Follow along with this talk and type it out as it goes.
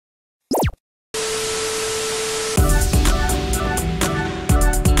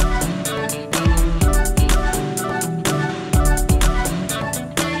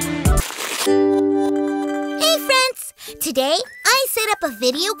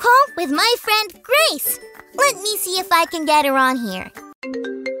video call with my friend Grace. Let me see if I can get her on here.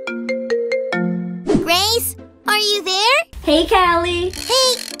 Grace, are you there? Hey, Callie.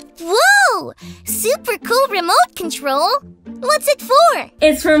 Hey, whoa! Super cool remote control. What's it for?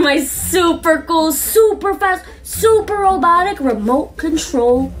 It's for my super cool, super fast, super robotic remote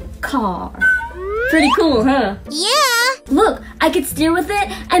control car. Pretty cool, huh? Yeah. Look, I could steer with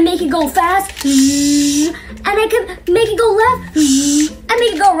it and make it go fast. And I can make it go left and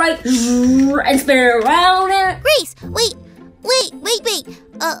make it go right and spin it around it. Grace, wait.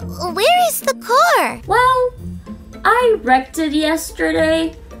 Where is the car? Well, I wrecked it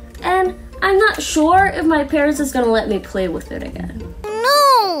yesterday, and I'm not sure if my parents is gonna let me play with it again.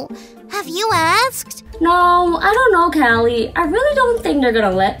 No. Have you asked? No, I don't know, Callie. I really don't think they're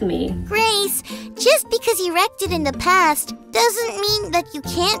gonna let me. Grace, just because you wrecked it in the past doesn't mean that you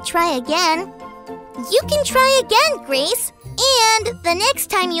can't try again. You can try again, Grace. And the next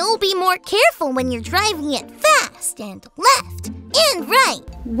time you'll be more careful when you're driving it fast and left and right.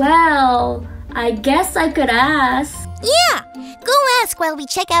 Well, I guess I could ask. Yeah, go ask while we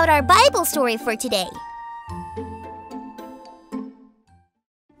check out our Bible story for today.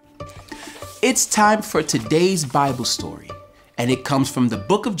 It's time for today's Bible story, and it comes from the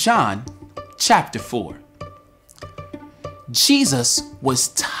book of John, chapter 4. Jesus was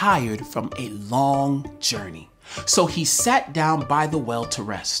tired from a long journey, so he sat down by the well to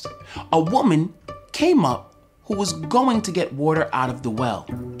rest. A woman came up who was going to get water out of the well.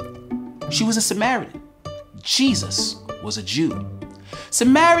 She was a Samaritan. Jesus was a Jew.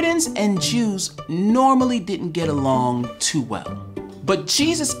 Samaritans and Jews normally didn't get along too well. But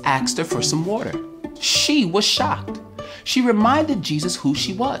Jesus asked her for some water. She was shocked. She reminded Jesus who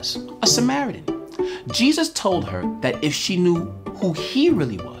she was, a Samaritan. Jesus told her that if she knew who he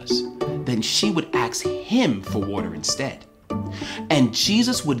really was, then she would ask him for water instead. And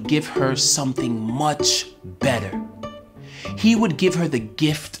Jesus would give her something much better. He would give her the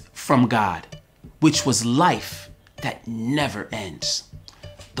gift from God, which was life that never ends.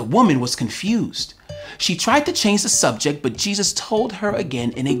 The woman was confused. She tried to change the subject, but Jesus told her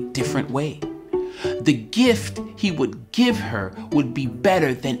again in a different way. The gift he would give her would be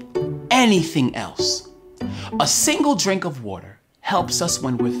better than anything else. A single drink of water helps us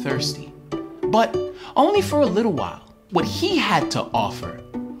when we're thirsty, but only for a little while. What he had to offer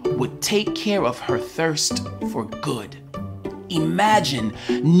would take care of her thirst for good. Imagine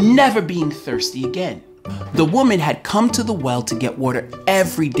never being thirsty again. The woman had come to the well to get water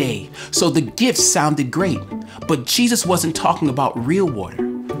every day, so the gift sounded great. But Jesus wasn't talking about real water.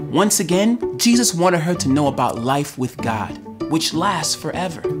 Once again, Jesus wanted her to know about life with God, which lasts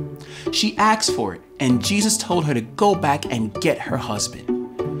forever. She asked for it, and Jesus told her to go back and get her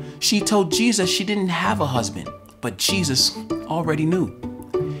husband. She told Jesus she didn't have a husband, but Jesus already knew.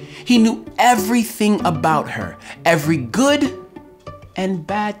 He knew everything about her, every good and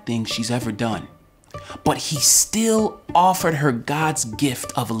bad thing she's ever done. But he still offered her God's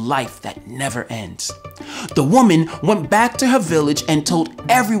gift of life that never ends. The woman went back to her village and told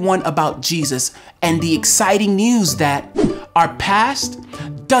everyone about Jesus and the exciting news that our past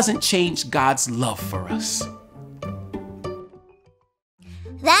doesn't change God's love for us.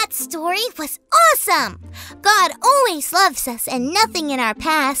 That story was awesome! God always loves us, and nothing in our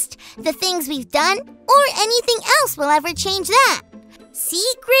past, the things we've done, or anything else will ever change that. See,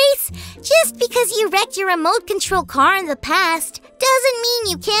 Grace? Just because you wrecked your remote control car in the past doesn't mean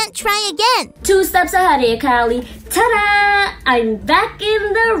you can't try again. 2 steps ahead of you, Callie. Ta-da! I'm back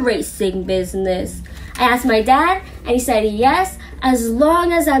in the racing business. I asked my dad, and he said yes, as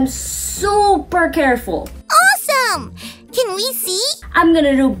long as I'm super careful. Awesome! Can we see? I'm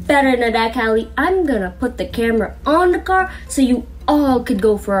gonna do better than that, Callie. I'm gonna put the camera on the car so you all could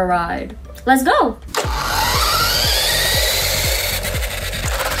go for a ride. Let's go!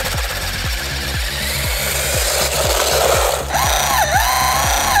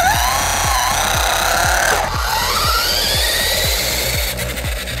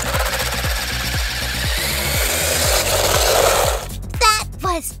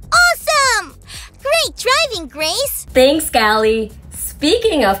 Grace. Thanks, Callie.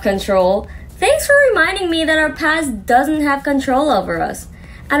 Speaking of control, thanks for reminding me that our past doesn't have control over us,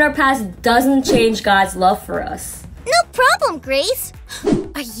 and our past doesn't change God's love for us. No problem, Grace.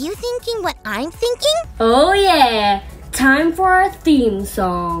 Are you thinking what I'm thinking? Oh yeah, time for our theme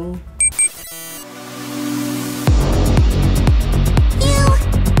song.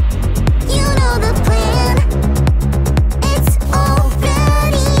 You know the plan. It's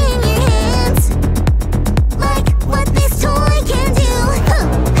already in your hands. Like what this toy can do.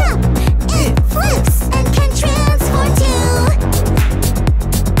 It flips and can transform too.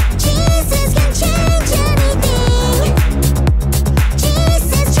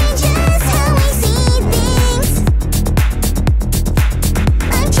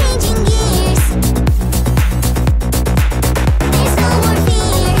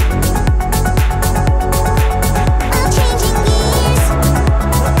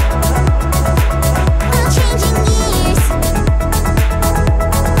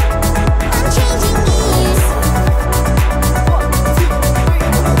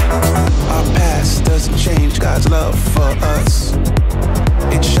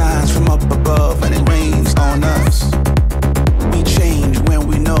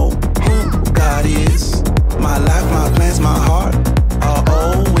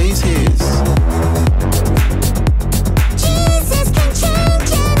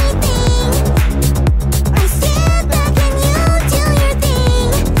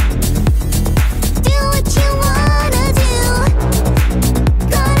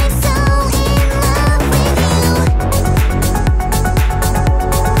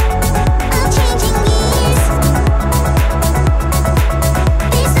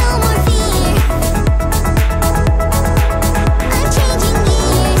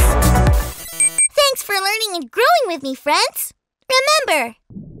 remember.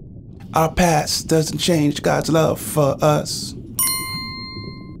 Our past doesn't change God's love for us.